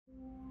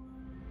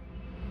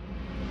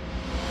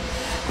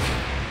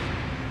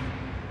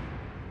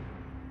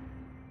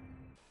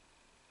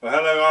Well,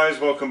 hello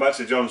guys, welcome back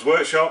to John's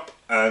Workshop,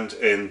 and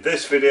in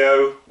this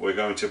video we're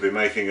going to be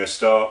making a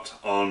start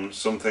on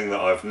something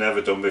that I've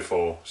never done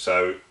before.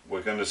 So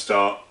we're going to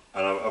start,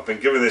 and I've been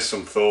giving this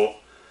some thought.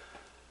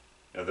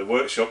 The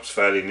workshop's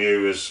fairly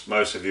new, as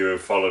most of you who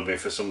have followed me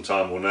for some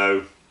time will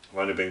know. I've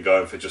only been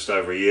going for just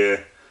over a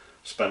year.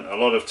 Spent a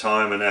lot of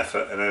time and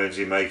effort and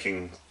energy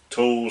making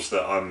tools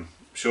that I'm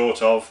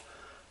short of.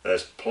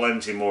 There's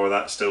plenty more of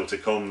that still to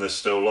come. There's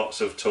still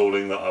lots of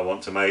tooling that I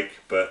want to make,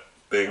 but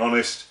being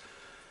honest,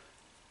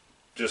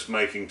 just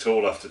making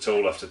tool after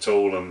tool after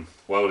tool and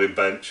welding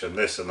bench and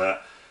this and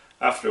that,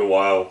 after a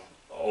while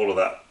all of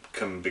that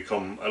can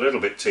become a little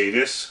bit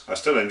tedious. I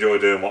still enjoy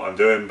doing what I'm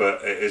doing,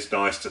 but it is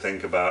nice to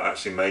think about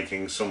actually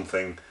making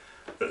something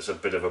that's a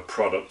bit of a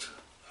product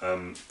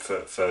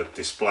for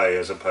display,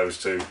 as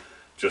opposed to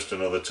just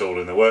another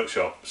tool in the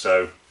workshop.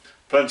 So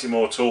plenty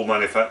more tool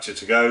manufacture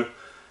to go,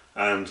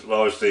 and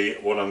largely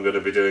what I'm going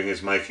to be doing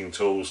is making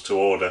tools to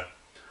order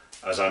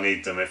as I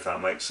need them, if that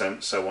makes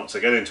sense. So once I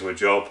get into a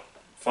job,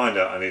 find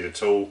out I need a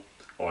tool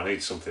or I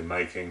need something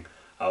making,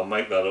 I'll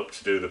make that up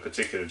to do the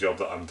particular job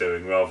that I'm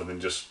doing, rather than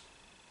just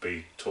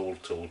be tool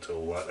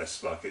like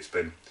this, like it's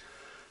been.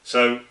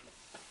 So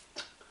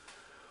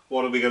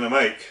what are we going to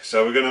make?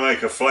 So we're going to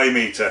make a flame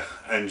eater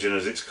engine,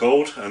 as it's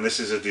called, and this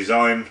is a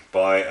design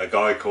by a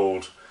guy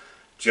called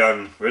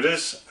Jan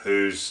Ridders,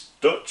 who's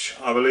Dutch,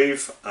 I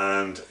believe,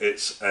 and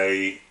it's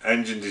a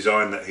engine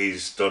design that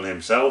he's done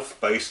himself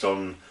based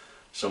on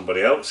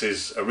somebody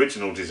else's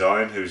original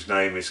design, whose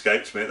name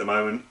escapes me at the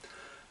moment,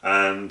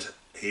 and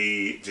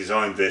he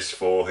designed this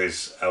for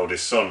his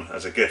eldest son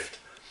as a gift,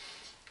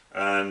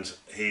 and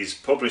he's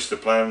published the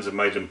plans and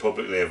made them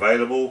publicly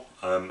available,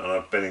 and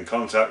I've been in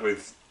contact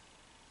with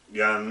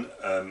Jan,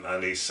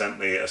 and he's sent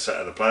me a set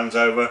of the plans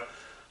over.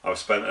 I've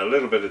spent a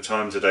little bit of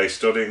time today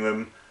studying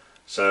them.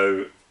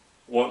 So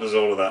what does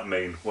all of that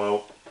mean?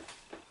 Well,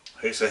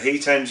 it's a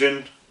heat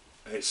engine.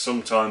 It's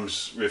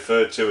sometimes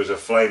referred to as a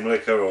flame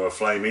licker or a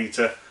flame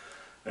eater,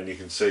 and you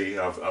can see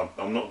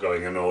I'm not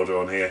going in order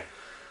on here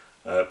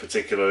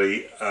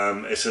particularly.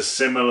 It's a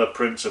similar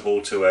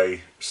principle to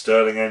a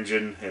Stirling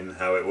engine in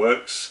how it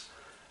works.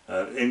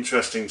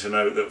 Interesting to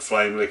note that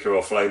flame licker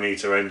or flame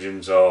eater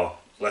engines are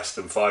less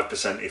than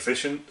 5%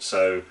 efficient,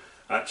 so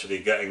actually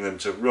getting them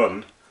to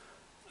run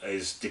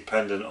is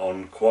dependent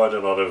on quite a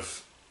lot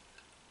of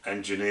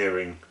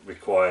engineering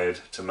required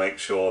to make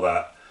sure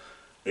that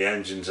the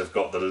engines have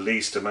got the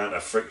least amount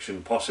of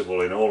friction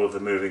possible in all of the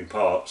moving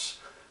parts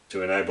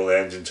to enable the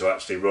engine to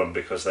actually run,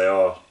 because they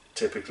are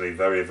typically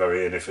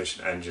very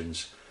inefficient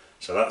engines.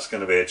 So that's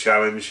going to be a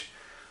challenge,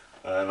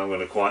 and I'm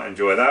going to quite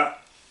enjoy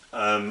that.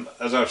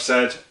 As I've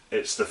said,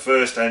 it's the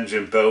first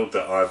engine build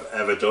that I've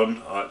ever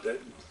done.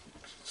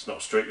 It's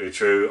not strictly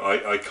true.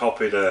 I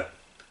copied an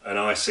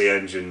IC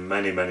engine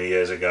many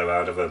years ago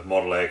out of a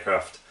model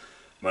aircraft,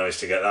 managed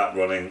to get that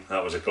running.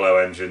 That was a glow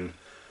engine.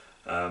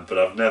 But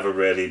I've never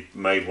really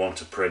made one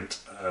to print,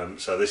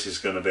 so this is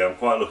going to be, I'm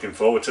quite looking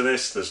forward to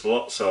this. There's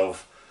lots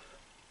of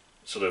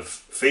sort of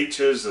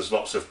features, there's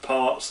lots of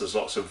parts, there's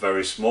lots of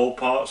very small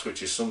parts,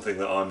 which is something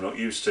that I'm not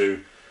used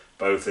to,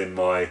 both in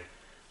my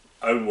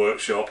own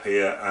workshop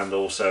here and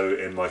also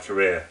in my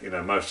career. You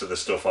know, most of the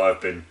stuff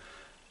I've been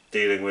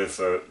dealing with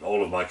for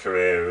all of my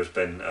career has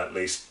been at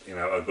least, you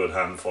know, a good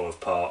handful of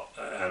part,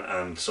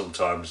 and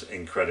sometimes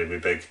incredibly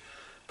big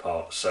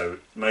parts. So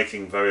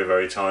making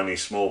very tiny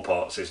small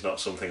parts is not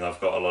something I've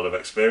got a lot of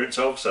experience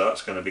of, so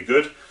that's going to be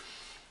good.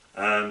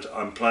 And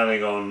I'm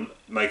planning on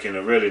making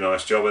a really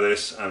nice job of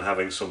this and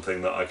having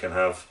something that I can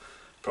have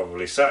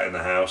probably sat in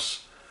the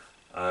house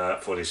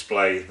for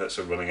display that's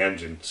a running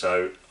engine.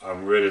 So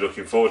I'm really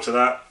looking forward to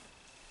that.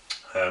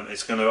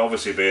 It's going to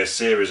obviously be a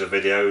series of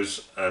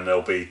videos, and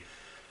there'll be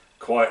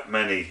quite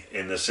many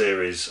in the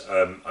series.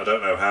 I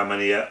don't know how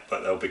many yet,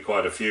 but there'll be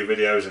quite a few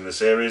videos in the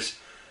series.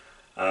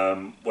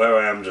 Where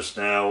I am just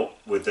now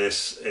with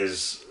this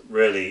is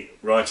really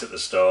right at the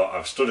start.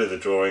 I've studied the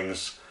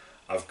drawings,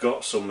 I've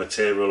got some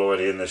material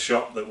already in the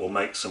shop that will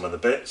make some of the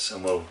bits,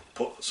 and we'll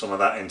put some of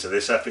that into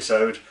this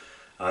episode,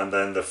 and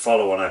then the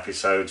follow-on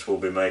episodes will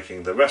be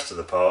making the rest of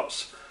the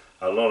parts.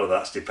 A lot of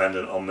that's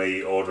dependent on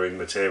me ordering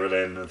material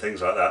in and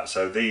things like that,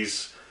 so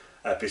these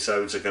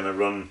episodes are going to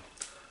run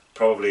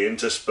probably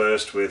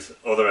interspersed with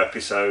other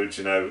episodes,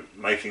 you know,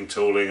 making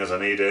tooling as I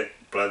need it,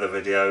 blether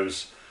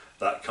videos,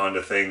 that kind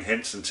of thing,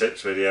 hints and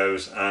tips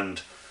videos,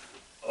 and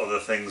other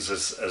things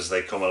as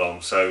they come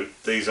along. So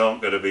these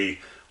aren't going to be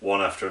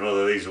one after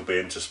another, these will be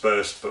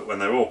interspersed, but when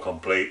they're all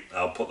complete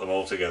I'll put them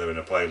all together in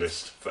a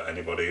playlist for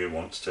anybody who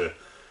wants to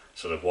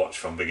sort of watch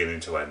from beginning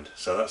to end.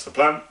 So that's the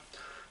plan.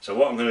 So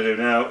what I'm going to do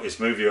now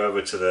is move you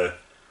over to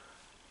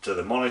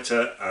the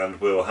monitor, and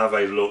we'll have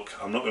a look.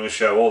 I'm not going to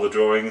show all the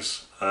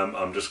drawings,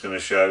 I'm just going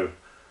to show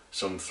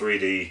some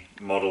 3D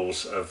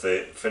models of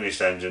the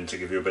finished engine to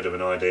give you a bit of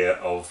an idea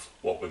of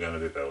what we're going to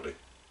be building.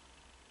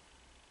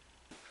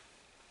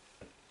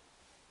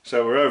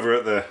 So we're over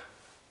at the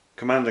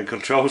command and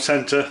control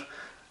center,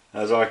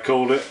 as I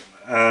called it,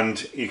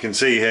 and you can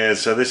see here,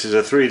 so this is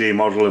a 3D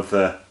model of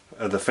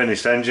the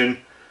finished engine.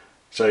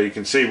 So you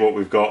can see what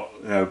we've got,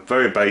 you know,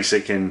 very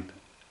basic in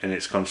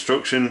its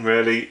construction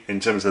really, in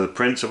terms of the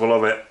principle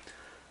of it.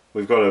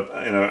 We've got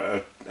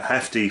a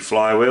hefty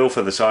flywheel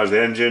for the size of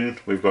the engine.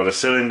 We've got a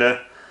cylinder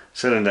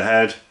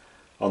head.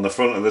 On the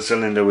front of the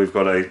cylinder we've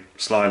got a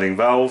sliding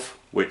valve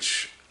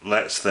which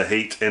lets the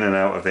heat in and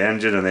out of the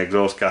engine and the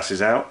exhaust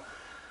gases out.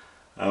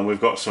 And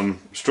we've got some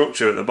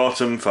structure at the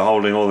bottom for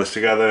holding all this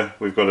together.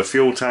 We've got a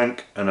fuel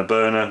tank and a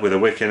burner with a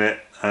wick in it,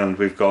 and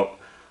we've got,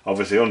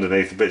 obviously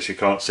underneath the bits you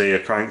can't see, a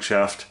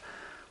crankshaft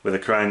with a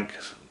crank,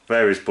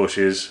 various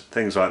bushes,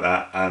 things like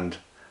that, and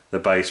the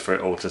base for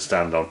it all to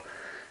stand on.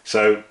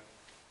 So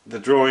the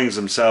drawings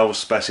themselves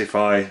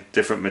specify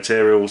different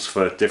materials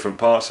for different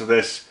parts of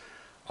this.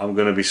 I'm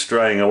going to be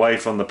straying away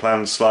from the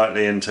plans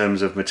slightly in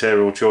terms of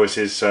material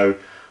choices, so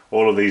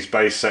all of these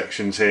base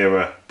sections here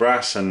are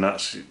brass, and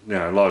that's, you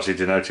know, largely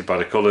denoted by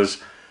the colours.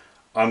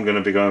 I'm going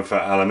to be going for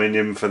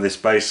aluminium for this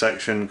base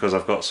section because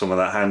I've got some of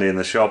that handy in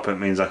the shop. It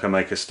means I can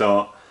make a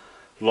start.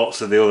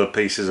 Lots of the other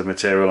pieces of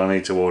material I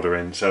need to order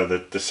in. So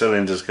the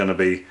cylinder's going to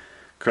be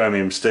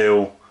chromium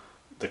steel.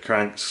 The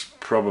crank's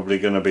probably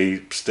going to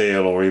be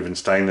steel or even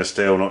stainless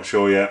steel, not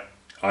sure yet.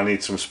 I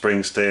need some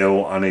spring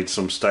steel. I need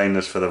some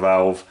stainless for the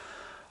valve.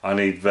 I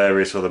need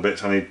various other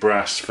bits. I need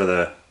brass for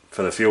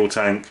the fuel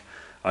tank.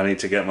 I need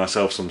to get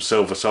myself some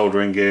silver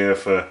soldering gear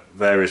for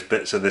various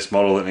bits of this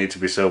model that need to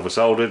be silver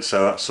soldered,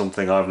 so that's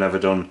something I've never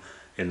done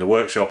in the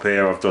workshop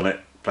here. I've done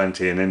it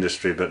plenty in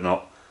industry but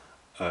not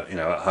you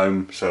know, at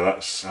home, so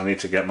that's, I need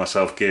to get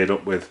myself geared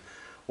up with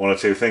one or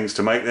two things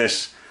to make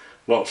this.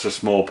 Lots of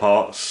small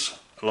parts,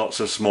 lots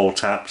of small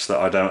taps that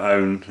I don't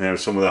own. You know,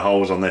 some of the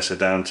holes on this are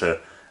down to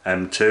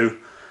M2,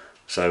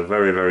 so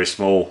very, very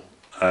small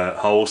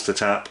holes to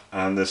tap,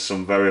 and there's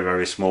some very,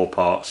 very small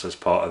parts as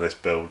part of this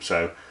build.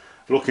 So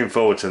looking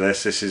forward to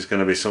this. This is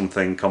going to be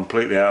something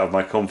completely out of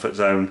my comfort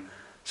zone,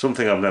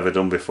 something I've never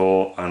done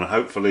before, and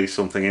hopefully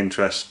something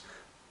interesting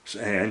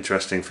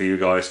for you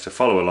guys to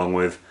follow along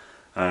with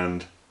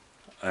and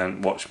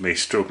watch me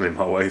struggling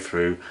my way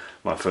through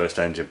my first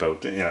engine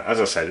build. You know, as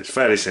I said, it's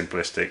fairly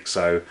simplistic,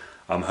 so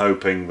I'm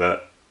hoping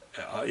that,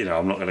 you know,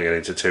 I'm not going to get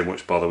into too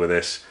much bother with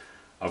this.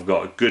 I've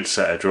got a good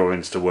set of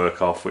drawings to work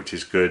off, which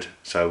is good,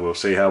 so we'll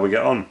see how we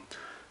get on.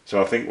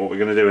 So I think what we're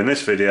going to do in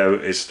this video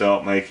is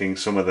start making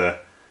some of the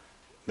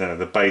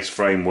base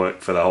framework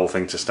for the whole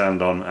thing to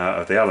stand on out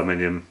of the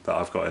aluminium that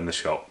I've got in the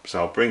shop. So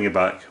I'll bring you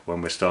back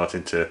when we're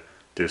starting to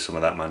do some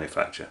of that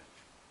manufacture.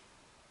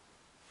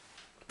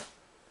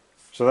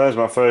 So there's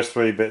my first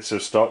 3 bits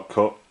of stock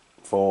cut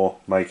for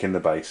making the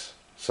base.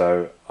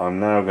 So I'm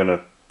now going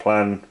to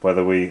plan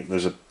whether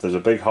there's a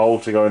big hole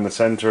to go in the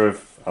centre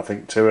of, I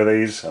think, 2 of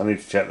these. I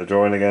need to check the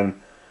drawing again,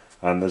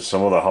 and there's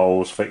some other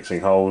holes,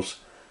 fixing holes,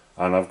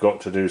 and I've got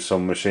to do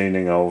some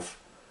machining of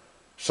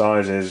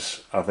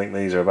sizes. I think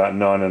these are about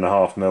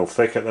 9.5mm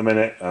thick at the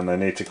minute, and they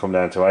need to come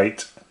down to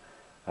 8,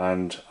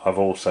 and I've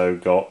also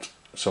got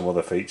some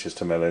other features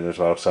to mill in as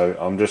well. So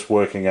I'm just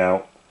working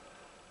out,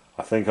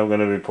 I think I'm going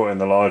to be putting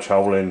the large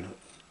hole in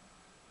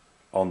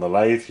on the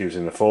lathe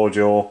using the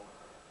 4-jaw,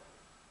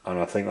 and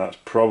I think that's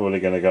probably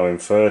going to go in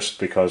first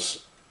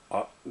because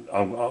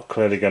I'm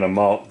clearly going to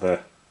mark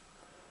the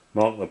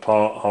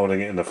part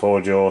holding it in the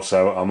 4-jaw,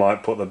 so I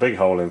might put the big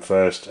hole in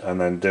first and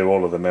then do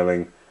all of the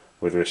milling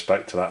with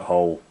respect to that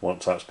hole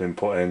once that's been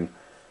put in,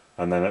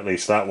 and then at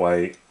least that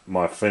way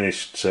my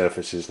finished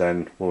surfaces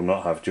then will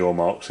not have jaw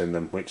marks in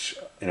them, which,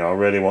 you know, I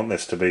really want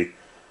this to be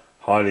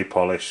highly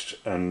polished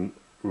and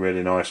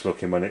really nice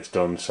looking when it's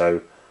done.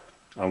 So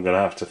I'm going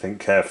to have to think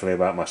carefully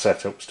about my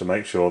setups to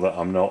make sure that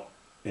I'm not,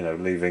 you know,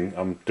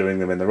 I'm doing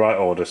them in the right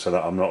order so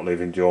that I'm not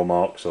leaving jaw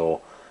marks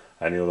or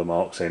any other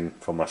marks in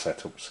from my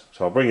setups.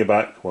 So I'll bring you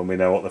back when we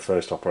know what the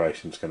first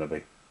operation is going to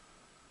be.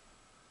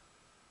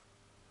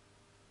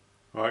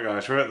 Right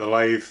guys, we're at the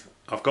lathe.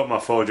 I've got my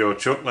 4-jaw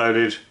chuck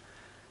loaded.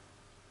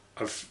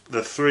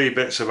 The 3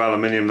 bits of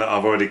aluminium that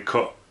I've already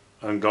cut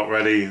and got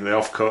ready, the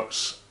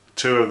offcuts,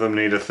 2 of them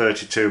need a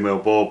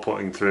 32mm bore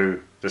putting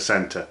through the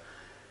centre.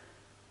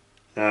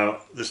 Now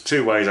there's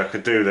 2 ways I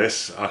could do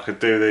this. I could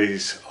do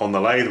these on the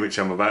lathe, which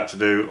I'm about to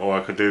do, or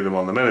I could do them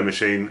on the milling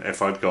machine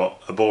if I'd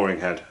got a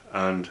boring head.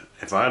 And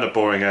if I had a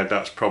boring head,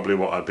 that's probably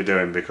what I'd be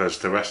doing, because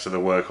the rest of the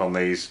work on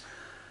these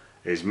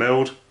is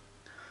milled.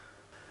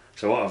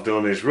 So what I've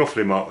done is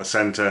roughly mark the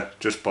centre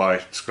just by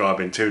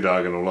scribing 2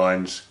 diagonal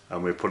lines,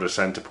 and we put a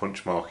centre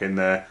punch mark in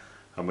there,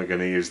 and we're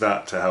going to use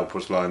that to help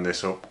us line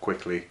this up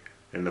quickly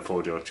in the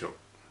 4-jaw chuck.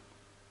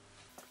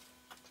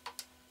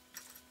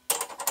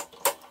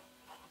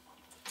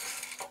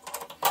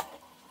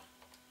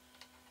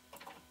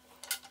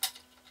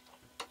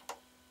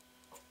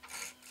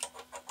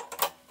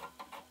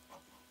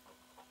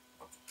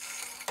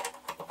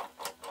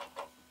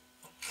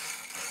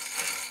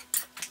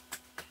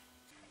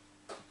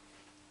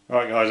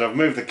 Right guys, I've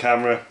moved the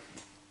camera.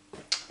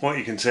 What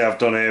you can see I've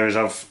done here is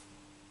I've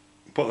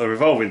put the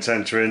revolving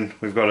centre in.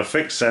 We've got a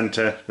fixed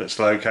centre that's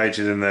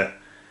located in the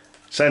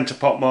centre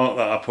pot mark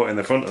that I put in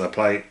the front of the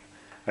plate,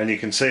 and you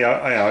can see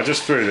I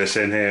just threw this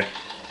in here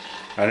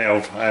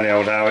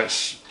anyhow.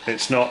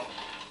 It's not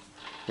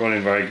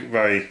running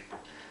very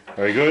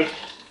good.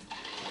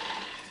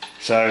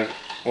 So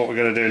what we're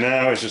going to do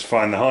now is just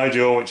find the high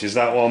jaw, which is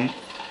that one,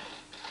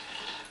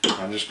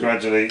 and just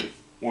gradually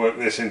work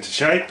this into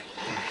shape.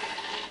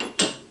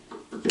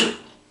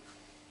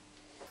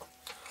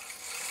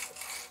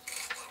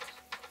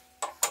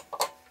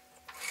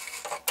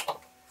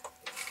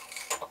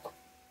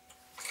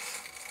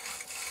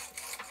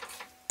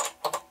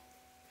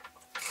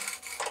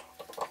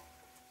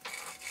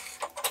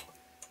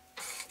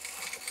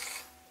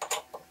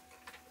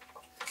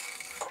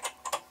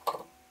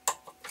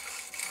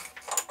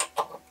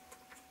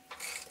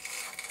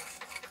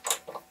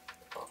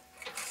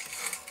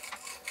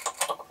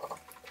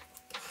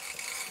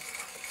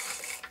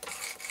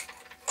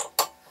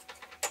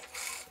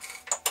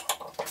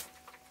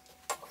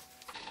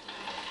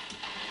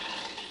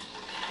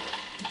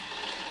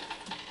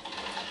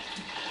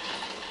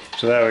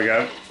 So there we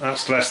go,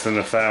 that's less than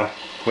a thou,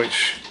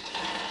 which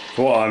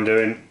for what I'm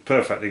doing,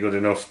 perfectly good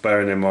enough,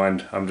 bearing in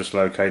mind I'm just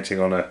locating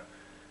on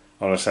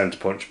a centre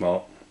punch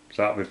mark.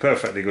 So that'll be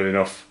perfectly good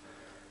enough.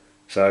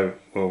 So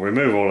we'll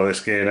remove all of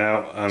this gear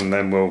now, and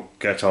then we'll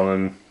get on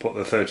and put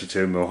the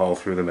 32mm hole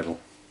through the middle.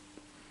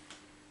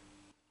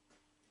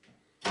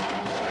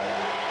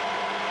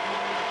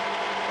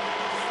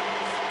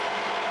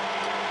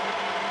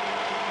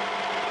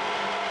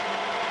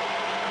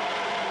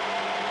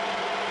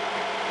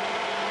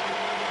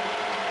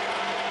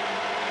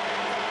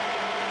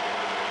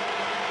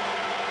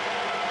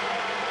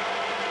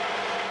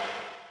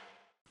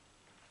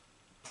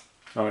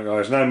 Alright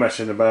guys, no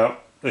messing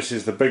about. This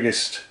is the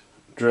biggest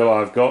drill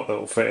I've got that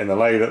will fit in the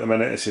lathe at the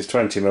minute. This is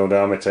 20mm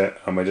diameter,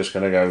 and we're just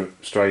going to go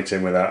straight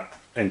in with that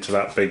into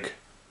that big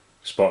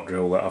spot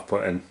drill that I've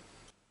put in.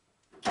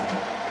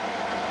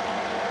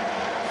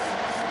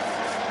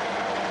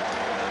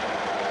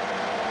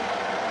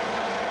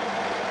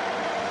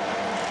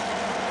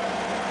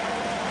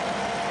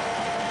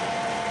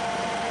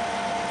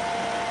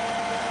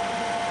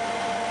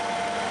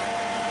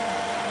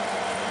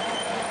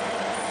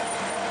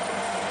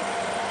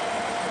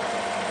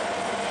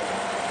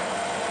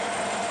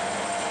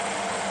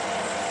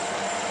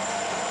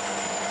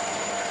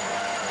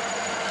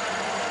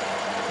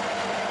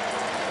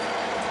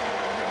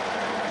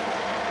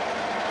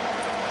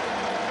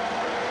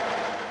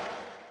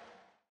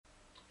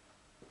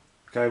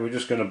 Okay, we're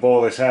just going to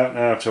bore this out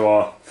now to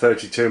our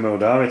 32mm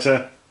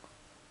diameter.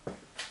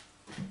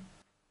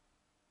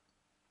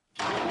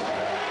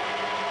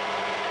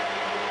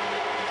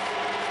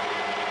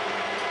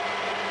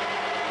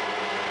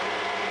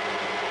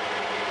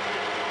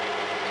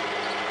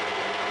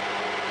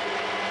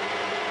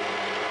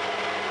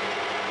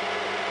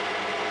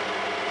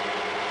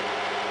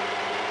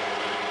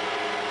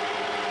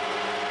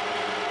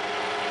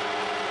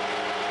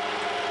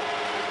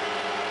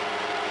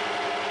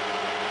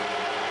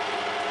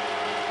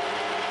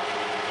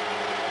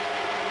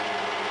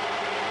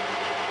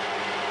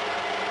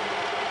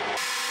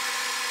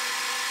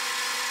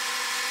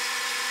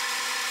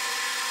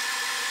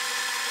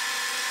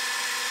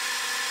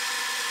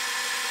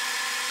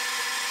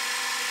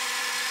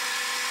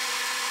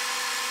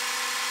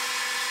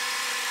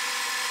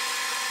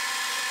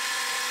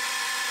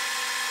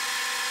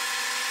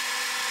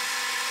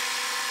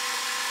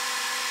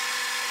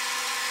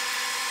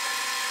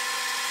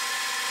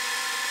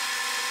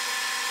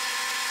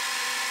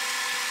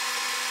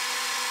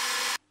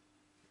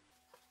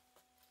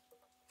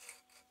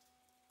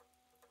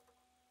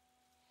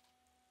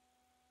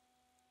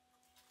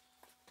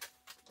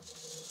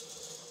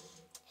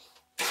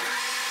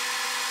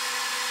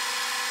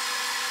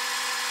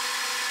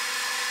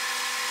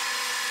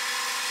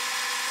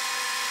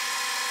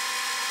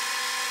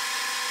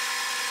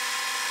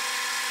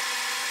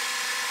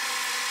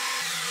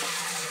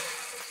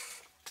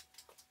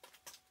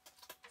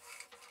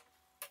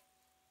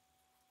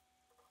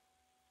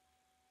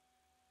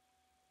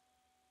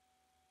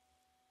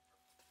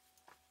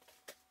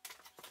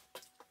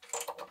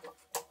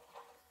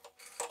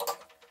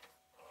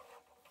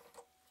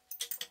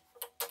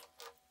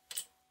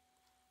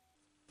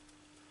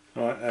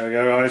 Right, there we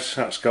go guys,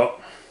 that's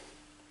got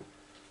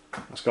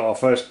our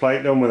first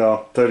plate done with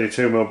our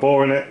 32mm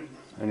bore in it,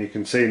 and you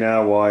can see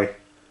now why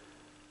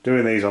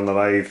doing these on the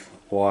lathe,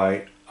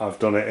 why I've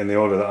done it in the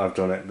order that I've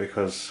done it,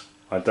 because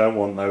I don't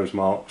want those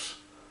marks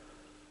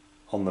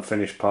on the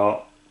finished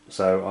part.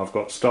 So I've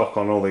got stock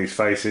on all these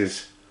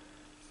faces,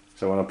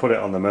 so when I put it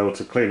on the mill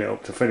to clean it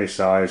up to finish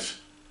size,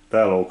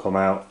 they'll all come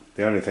out.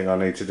 The only thing I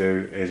need to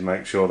do is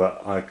make sure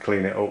that I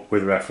clean it up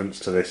with reference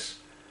to this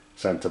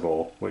centre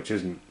bore, which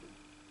isn't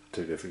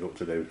too difficult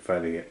to do,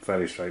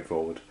 fairly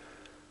straightforward.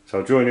 So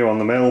I'll join you on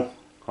the mill,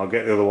 I'll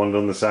get the other one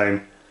done the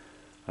same,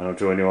 and I'll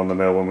join you on the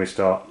mill when we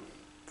start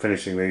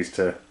finishing these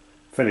to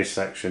finish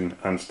section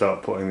and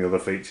start putting the other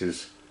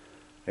features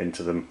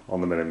into them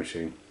on the milling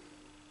machine.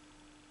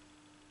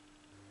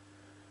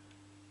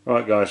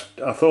 Right guys,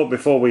 I thought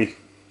before we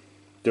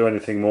do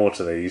anything more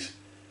to these,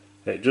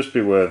 it'd just be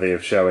worthy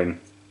of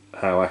showing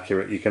how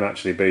accurate you can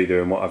actually be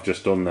doing what I've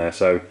just done there.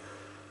 So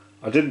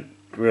I didn't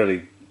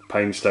really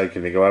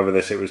painstakingly go over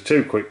this. It was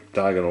 2 quick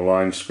diagonal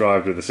lines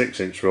scribed with a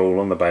 6-inch rule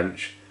on the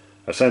bench,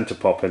 a centre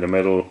pop in the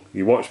middle.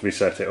 You watched me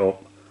set it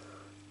up.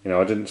 You know,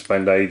 I didn't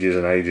spend ages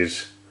and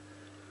ages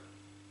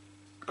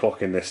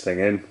clocking this thing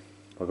in.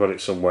 I got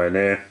it somewhere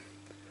near.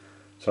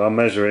 So I'm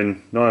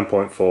measuring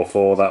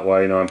 9.44 that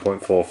way,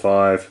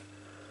 9.45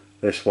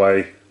 this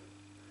way,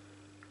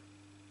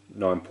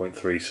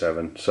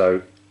 9.37.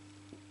 So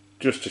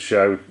just to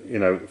show, you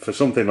know, for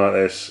something like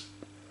this,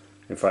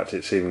 in fact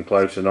it's even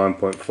closer,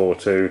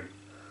 9.42,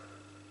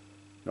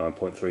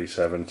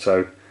 9.37.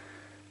 So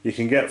you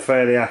can get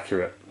fairly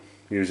accurate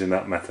using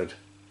that method,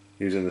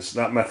 using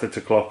that method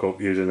to clock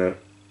up, using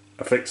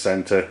a fixed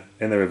centre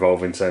in the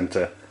revolving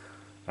centre,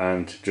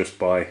 and just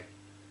by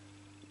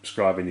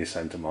scribing your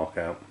centre mark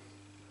out.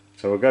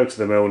 So we'll go to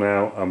the mill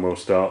now and we'll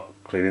start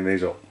cleaning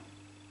these up.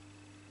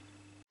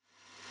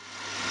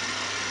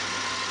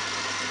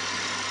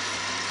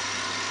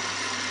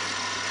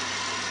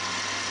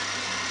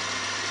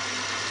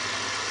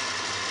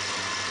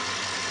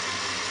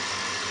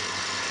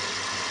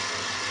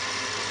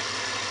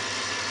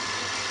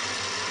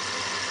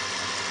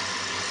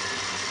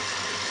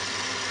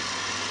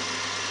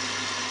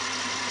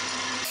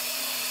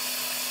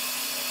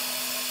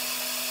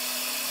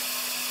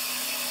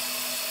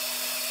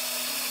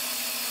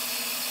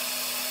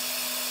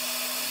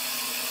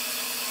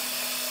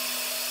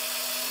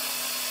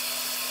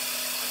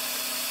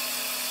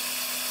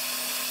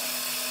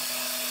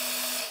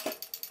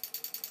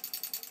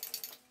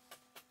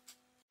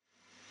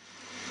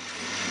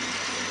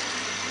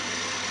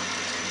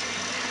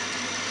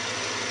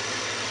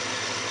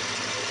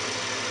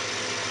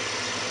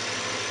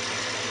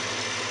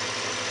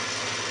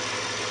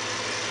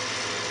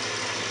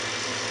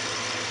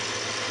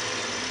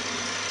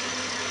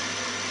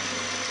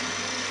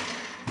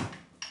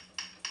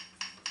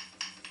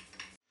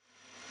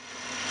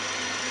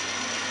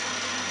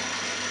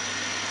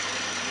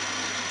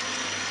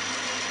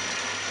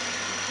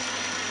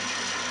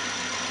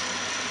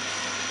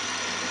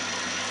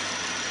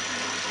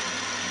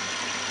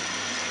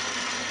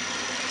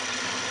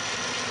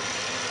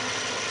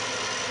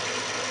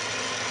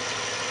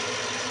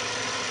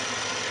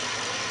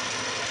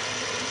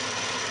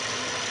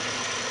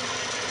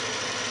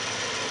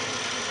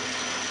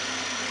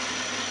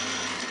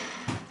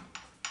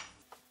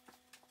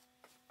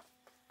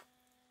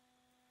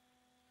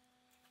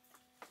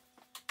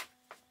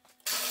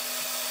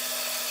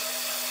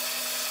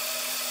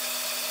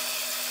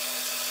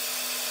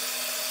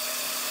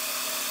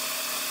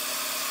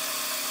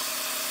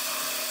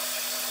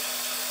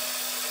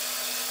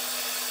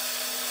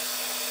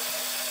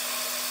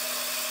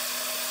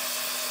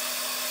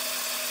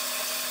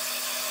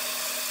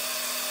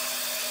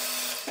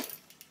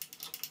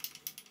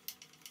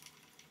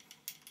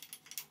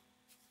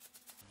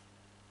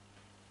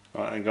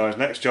 Right then guys,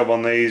 next job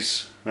on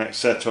these, next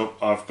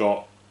setup, I've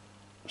got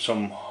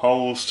some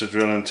holes to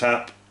drill and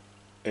tap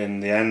in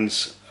the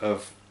ends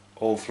of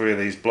all 3 of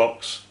these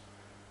blocks.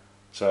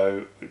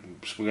 So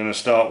we're going to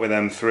start with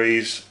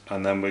M3s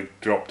and then we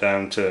drop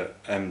down to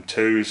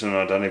M2s, and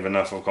I don't even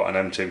know if I've got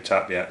an M2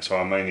 tap yet, so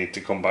I may need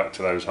to come back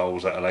to those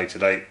holes at a later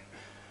date.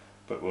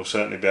 But we'll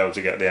certainly be able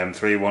to get the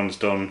M3 ones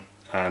done,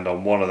 and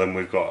on one of them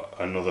we've got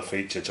another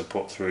feature to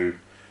put through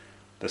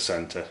the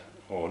centre,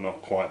 or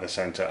not quite the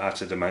centre,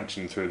 at a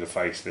dimension through the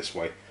face this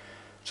way.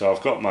 So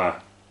I've got my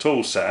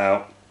tools set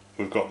out,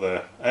 we've got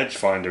the edge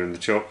finder in the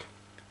chuck.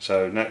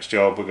 So next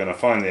job, we're going to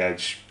find the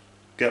edge,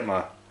 get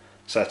my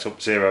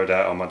setup zeroed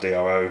out on my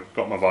DRO,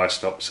 got my vice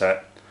stop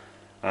set,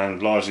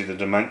 and largely the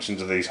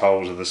dimensions of these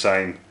holes are the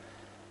same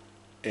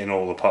in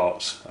all the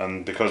parts,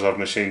 and because I've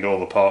machined all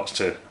the parts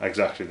to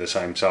exactly the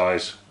same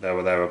size, there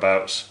or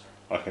thereabouts,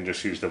 I can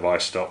just use the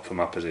vice stop for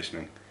my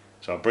positioning.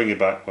 So I'll bring you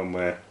back when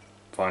we're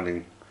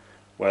finding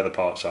where the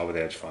parts are with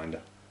the edge finder.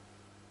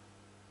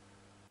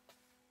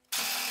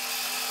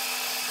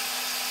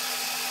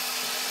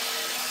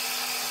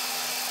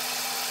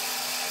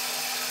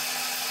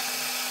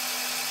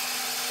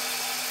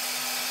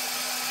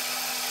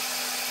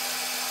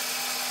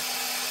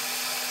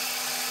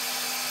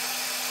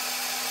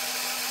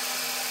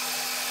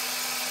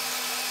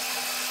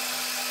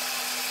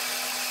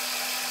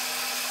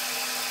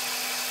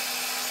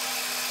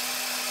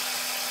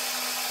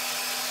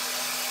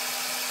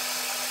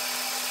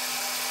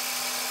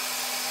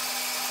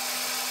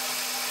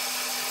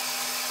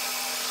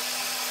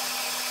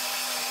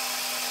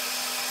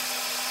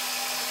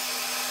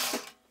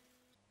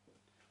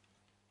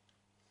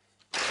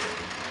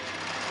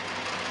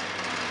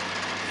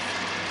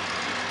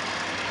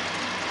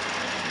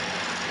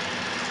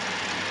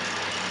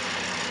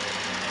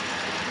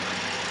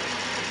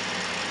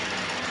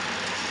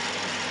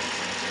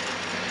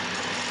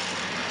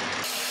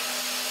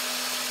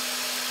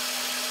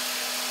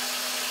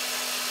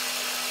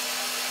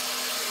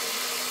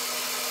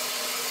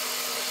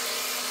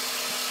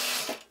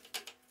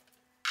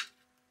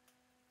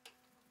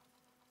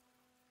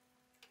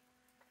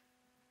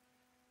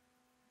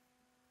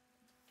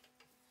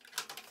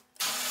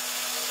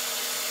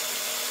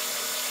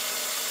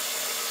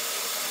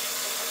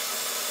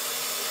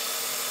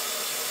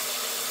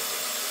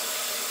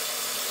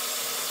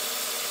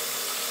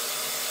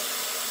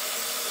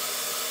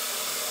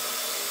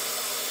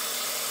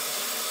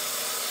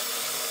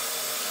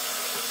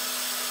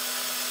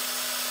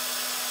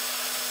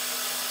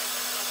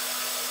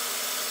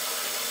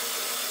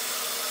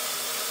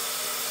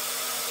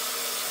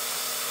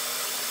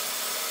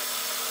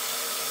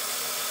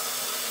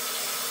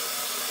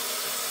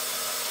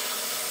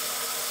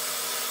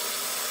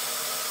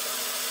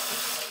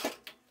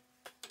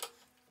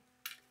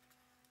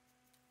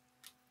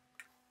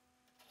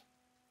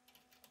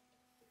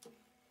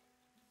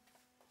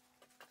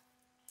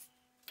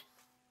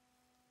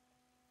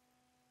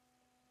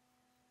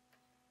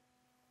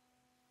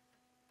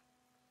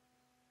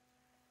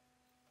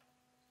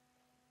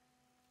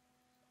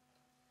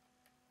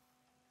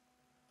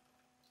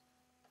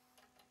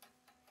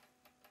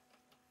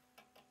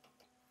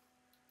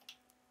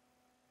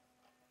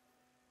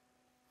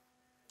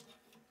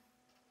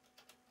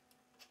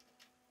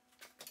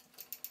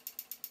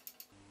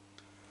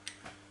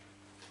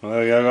 Well,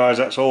 there we go guys,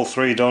 that's all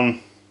three done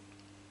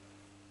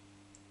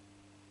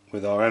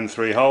with our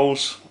M3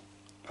 holes.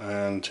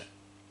 And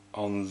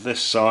on this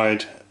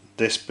side,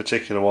 this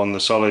particular one, the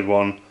solid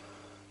one,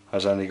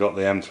 has only got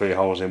the M3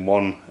 holes in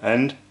one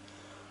end.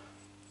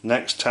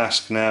 Next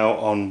task now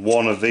on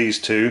one of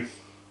these two,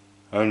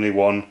 only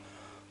one,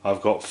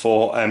 I've got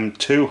 4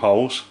 M2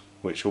 holes,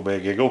 which will be a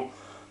giggle,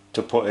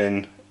 to put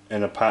in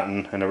a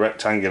pattern, in a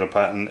rectangular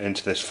pattern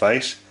into this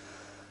face.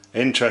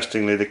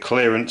 Interestingly, the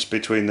clearance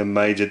between the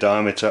major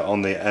diameter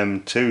on the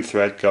M2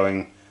 thread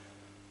going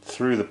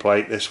through the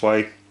plate this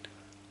way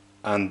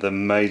and the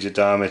major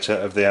diameter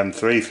of the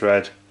M3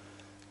 thread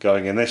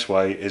going in this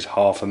way is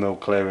 1/2 mm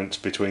clearance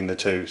between the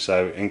two,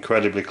 so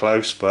incredibly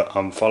close, but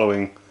I'm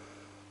following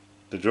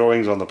the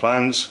drawings on the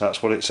plans,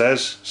 that's what it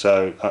says,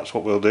 so that's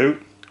what we'll do,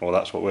 or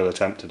that's what we'll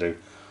attempt to do.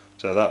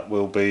 So that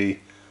will be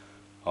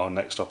our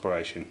next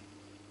operation.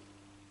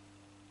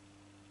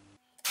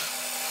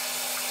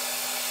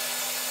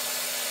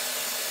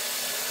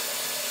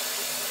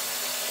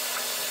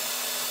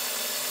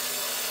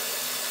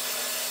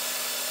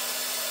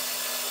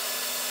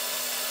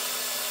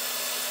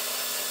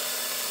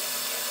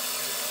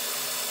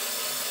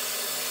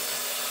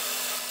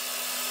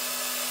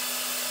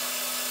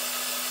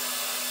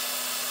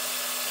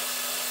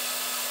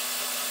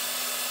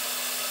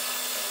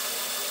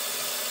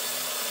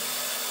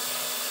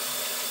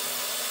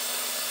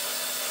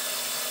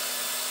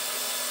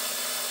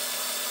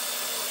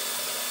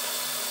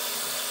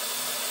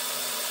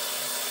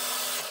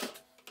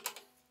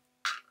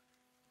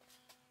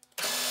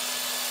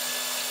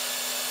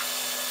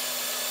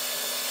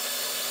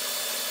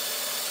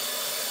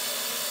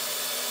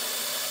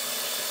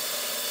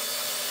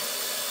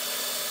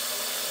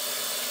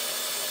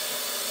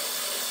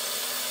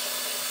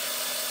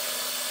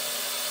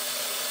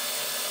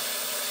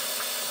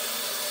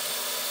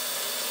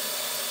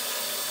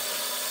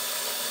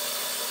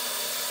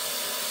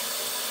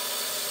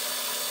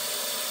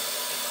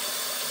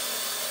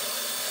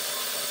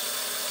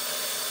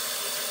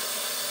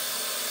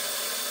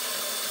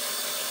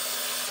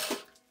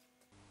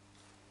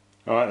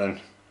 Alright then,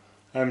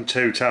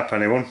 M2 tap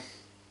anyone?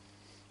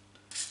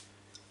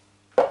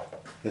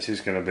 This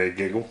is going to be a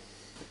giggle.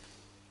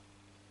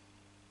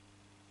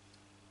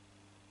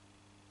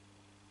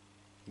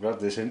 Glad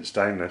this isn't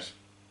stainless.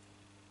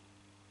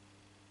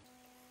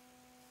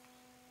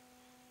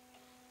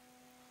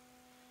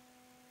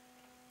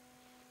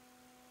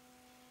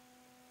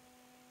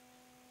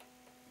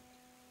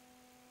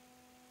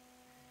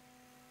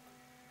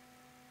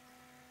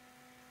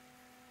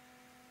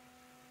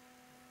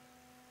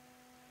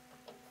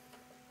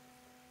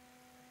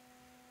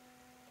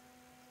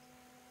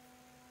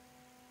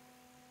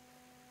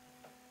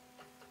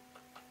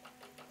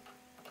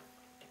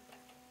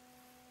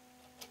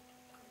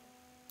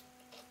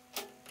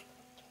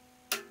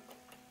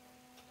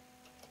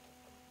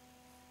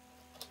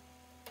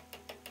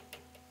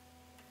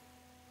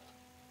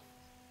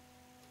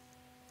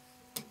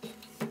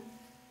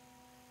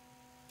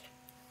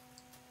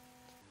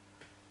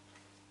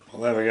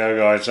 Well, there we go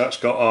guys, that's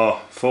got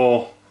our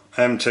 4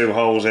 M2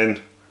 holes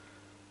in.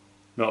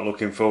 Not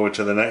looking forward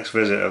to the next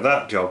visit of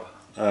that job.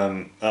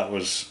 That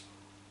was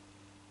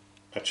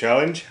a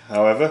challenge,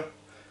 however,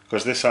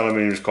 because this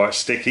aluminium is quite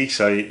sticky,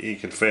 so you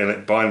can feel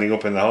it binding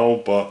up in the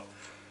hole, but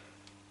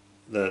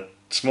the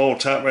small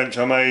tap wrench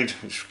I made,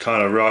 which was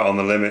kind of right on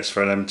the limits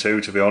for an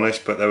M2 to be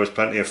honest, but there was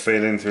plenty of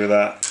feeling through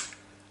that,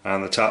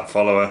 and the tap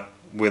follower,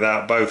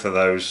 without both of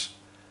those,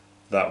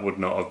 that would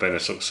not have been a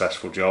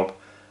successful job.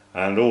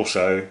 And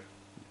also,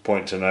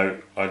 point to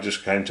note, I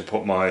just came to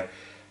put my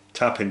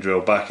tapping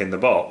drill back in the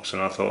box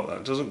and I thought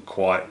that doesn't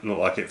quite look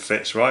like it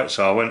fits right,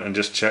 so I went and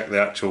just checked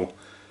the actual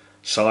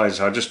size.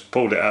 I just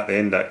pulled it out the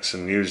index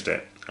and used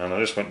it, and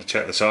I just went to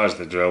check the size of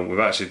the drill. We've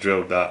actually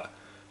drilled that,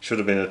 should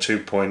have been a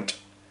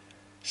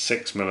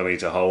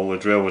 2.6mm hole, the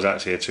drill was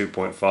actually a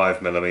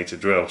 2.5mm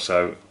drill,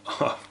 so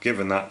I've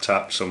given that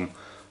tap some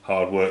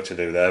hard work to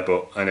do there,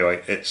 but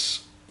anyway,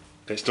 it's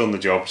done the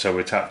job, so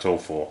we tapped all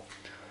 4.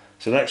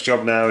 So the next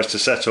job now is to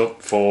set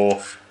up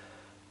for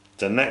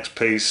the next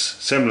piece,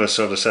 similar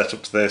sort of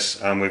setup to this,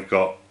 and we've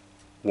got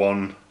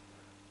one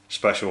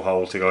special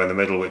hole to go in the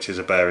middle, which is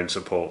a bearing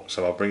support,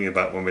 so I'll bring you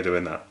back when we're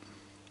doing that.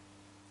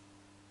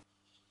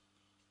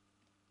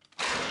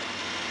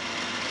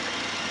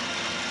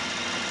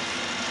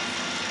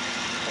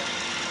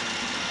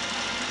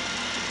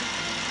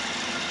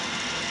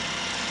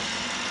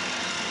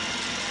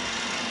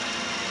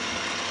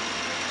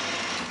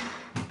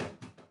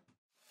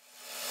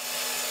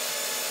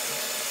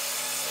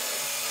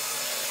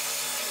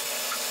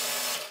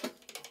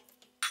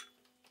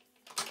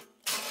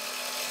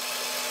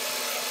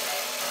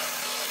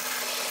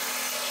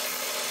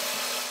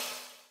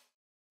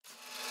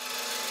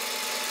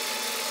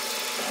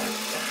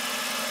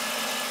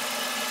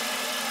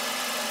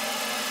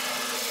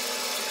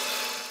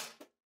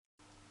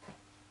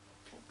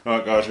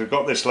 Right guys, we've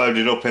got this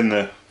loaded up in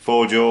the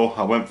 4-jaw.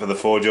 I went for the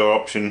 4-jaw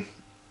option.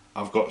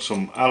 I've got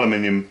some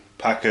aluminium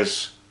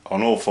packers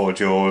on all 4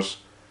 jaws.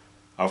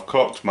 I've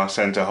cocked my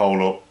centre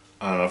hole up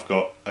and I've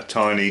got a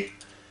tiny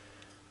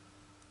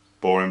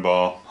boring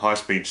bar, high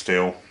speed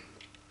steel.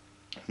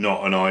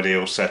 Not an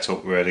ideal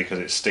setup really, because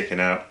it's sticking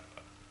out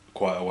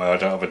quite a way. I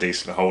don't have a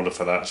decent holder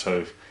for that,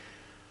 so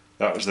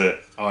that was the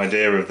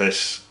idea of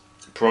this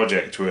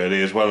project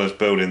really, as well as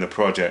building the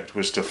project,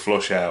 was to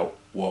flush out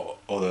what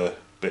other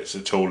bits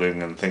of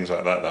tooling and things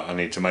like that I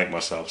need to make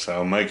myself.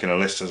 So I'm making a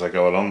list as I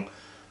go along,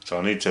 so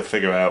I need to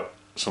figure out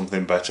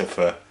something better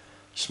for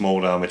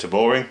small diameter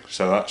boring,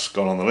 so that's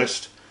gone on the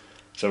list.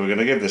 So we're going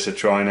to give this a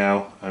try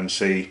now and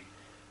see.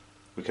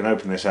 We can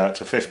open this out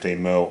to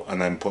 15mm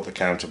and then put the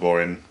counter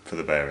bore in for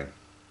the bearing.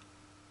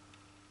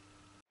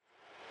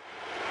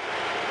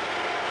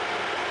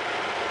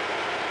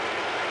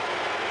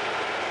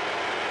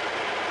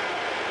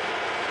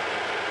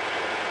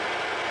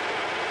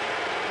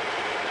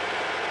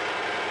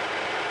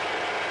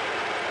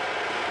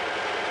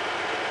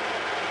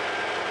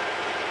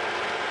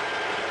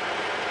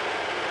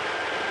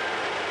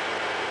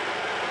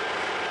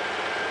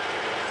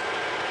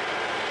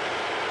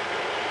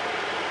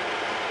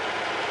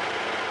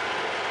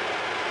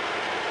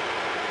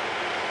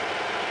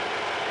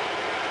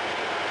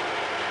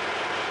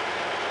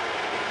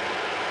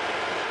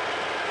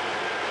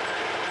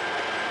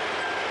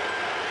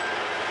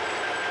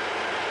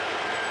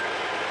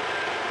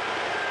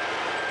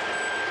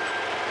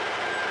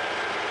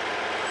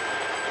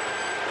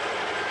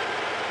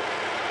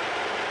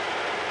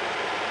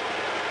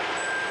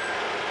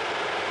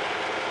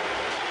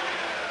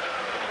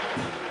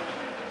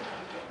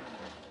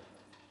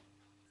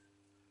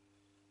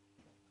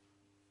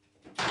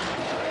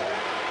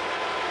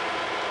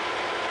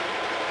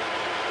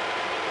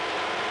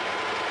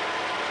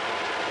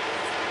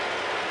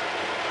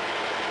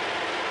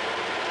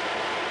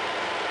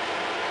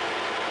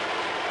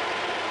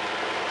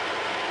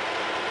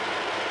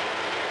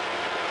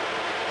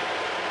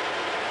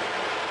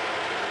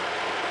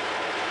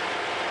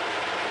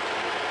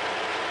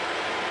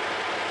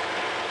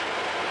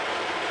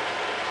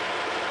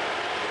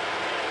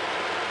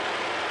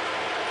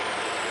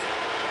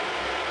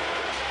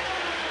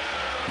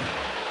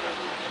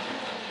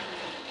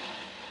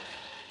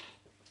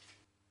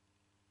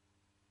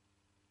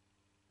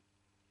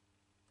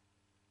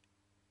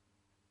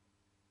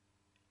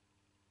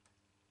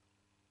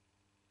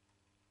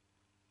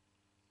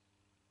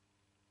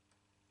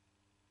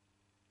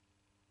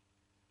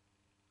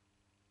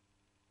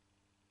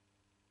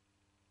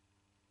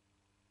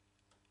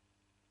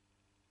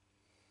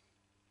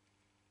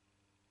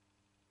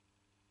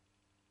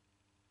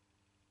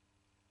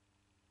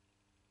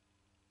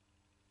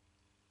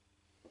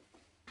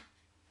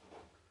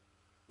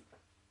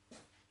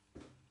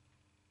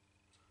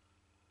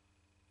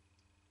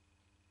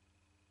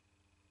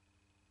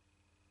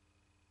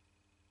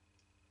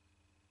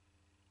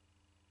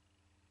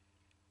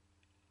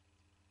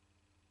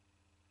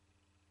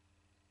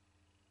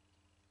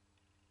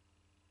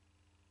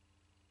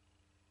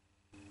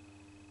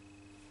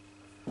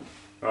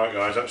 Right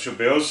guys, that should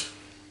be us.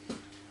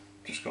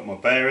 Just got my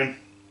bearing.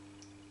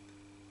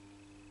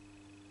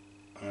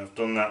 And I've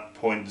done that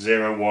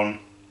 0.01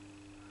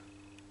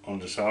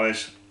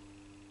 undersize.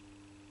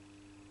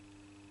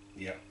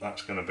 Yeah,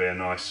 that's going to be a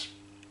nice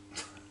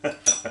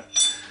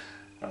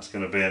that's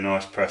going to be a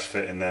nice press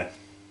fit in there.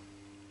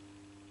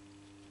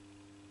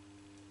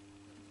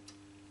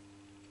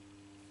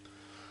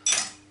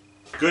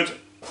 Good,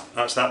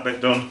 that's that bit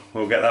done.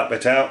 We'll get that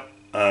bit out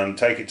and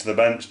take it to the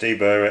bench,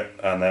 deburr it,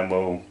 and then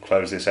we'll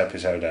close this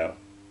episode out.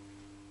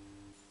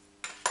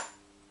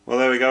 Well,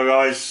 there we go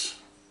guys,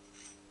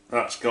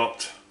 that's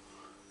got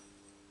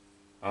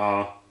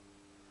our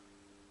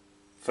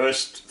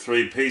first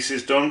 3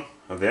 pieces done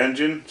of the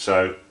engine,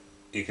 so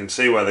you can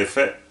see where they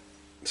fit.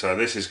 So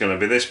this is going to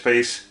be this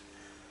piece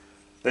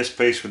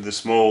with the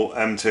small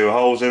M2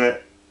 holes in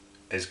it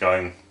is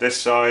going this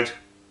side,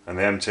 and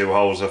the M2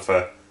 holes are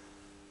for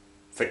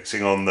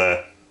fixing on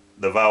the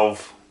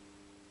valve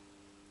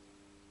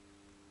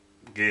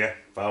gear,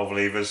 valve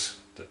levers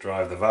that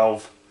drive the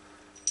valve.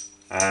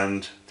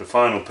 And the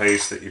final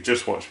piece that you've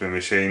just watched me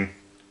machine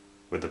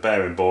with the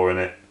bearing bore in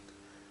it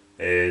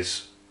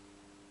is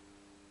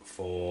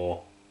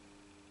for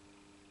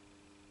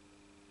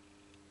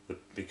the,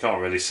 you can't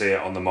really see it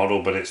on the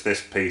model, but it's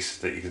this piece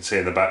that you can see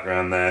in the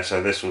background there.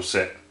 So this will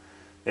sit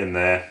in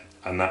there,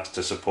 and that's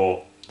to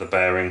support the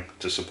bearing,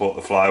 to support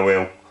the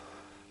flywheel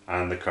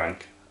and the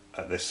crank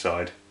at this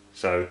side.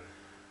 So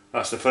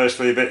that's the first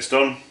 3 bits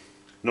done.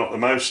 Not the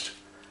most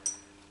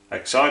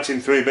exciting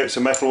 3 bits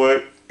of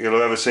metalwork you'll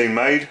have ever seen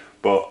made,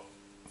 but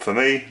for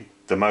me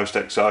the most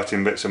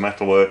exciting bits of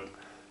metalwork,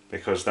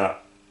 because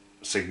that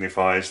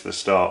signifies the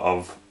start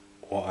of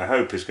what I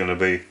hope is going to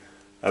be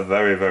a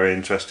very, very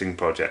interesting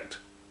project,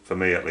 for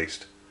me at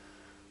least.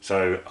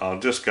 So I'll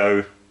just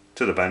go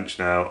to the bench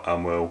now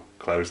and we'll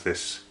close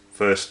this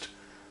first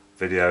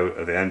video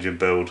of the engine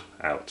build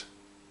out.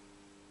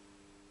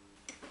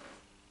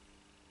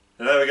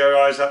 And there we go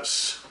guys,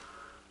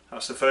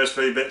 that's the first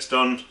 3 bits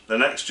done. The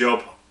next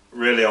job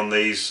really on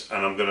these,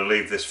 and I'm going to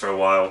leave this for a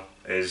while,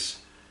 is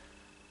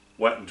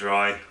wet and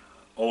dry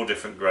all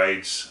different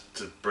grades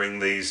to bring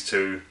these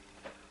to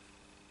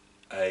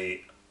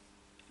a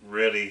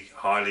really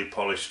highly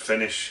polished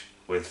finish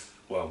with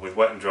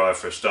wet and dry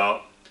for a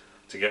start,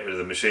 to get rid of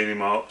the machining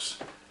marks,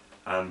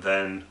 and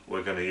then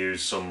we're going to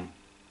use some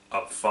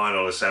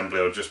final assembly,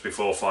 or just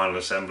before final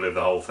assembly of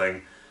the whole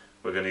thing,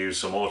 we're going to use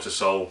some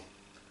Autosol,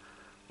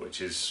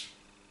 which is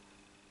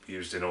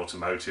used in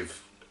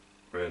automotive,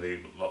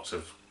 really. Lots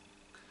of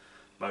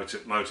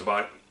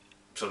motorbike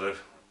sort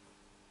of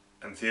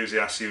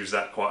enthusiasts use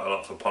that quite a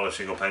lot for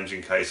polishing up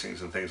engine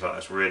casings and things like that.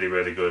 It's really,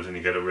 really good, and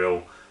you get a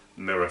real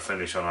mirror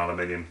finish on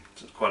aluminium.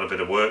 It's quite a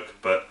bit of work,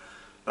 but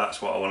that's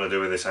what I want to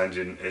do with this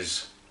engine,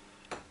 is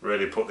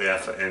really put the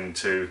effort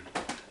into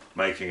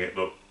making it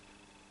look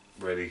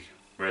really,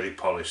 really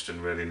polished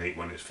and really neat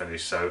when it's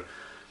finished. So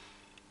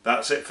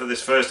that's it for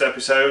this first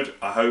episode.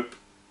 I hope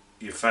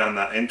you found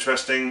that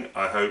interesting.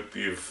 I hope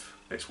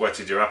it's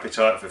whetted your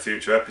appetite for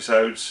future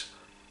episodes.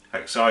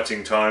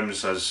 Exciting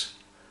times, as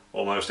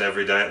almost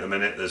every day at the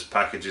minute there's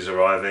packages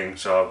arriving,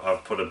 so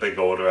I've put a big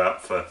order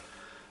out for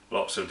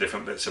lots of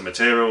different bits of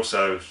material.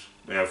 So,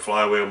 you know,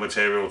 flywheel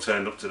material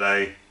turned up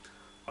today.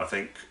 I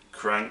think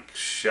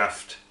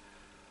crankshaft,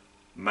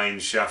 main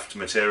shaft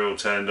material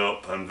turned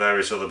up, and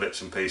various other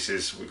bits and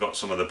pieces. We've got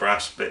some of the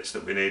brass bits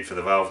that we need for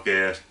the valve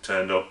gear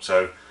turned up.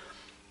 So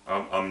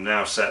I'm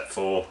now set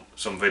for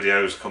some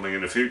videos coming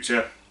in the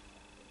future.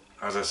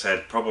 As I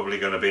said, probably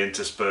going to be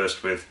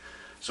interspersed with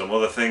some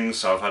other things.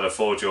 So I've had a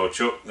 4-jaw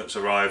chuck that's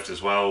arrived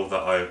as well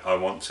that I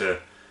want to,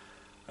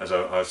 as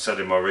I said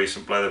in my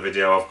recent blether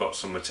video, I've got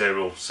some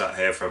material sat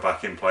here for a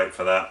backing plate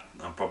for that.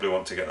 I probably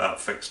want to get that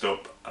fixed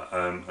up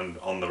and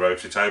on the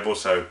rotary table,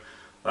 so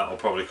that will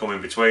probably come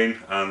in between,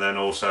 and then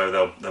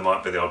also there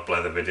might be the odd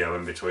blether video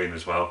in between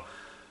as well,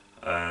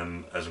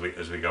 as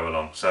we go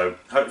along. So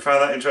hope you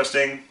found that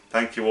interesting.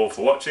 Thank you all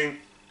for watching.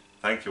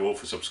 Thank you all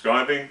for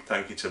subscribing.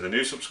 Thank you to the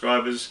new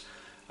subscribers,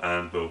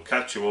 and we'll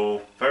catch you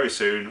all very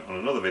soon on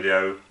another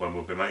video when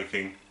we'll be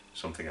making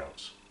something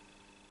else.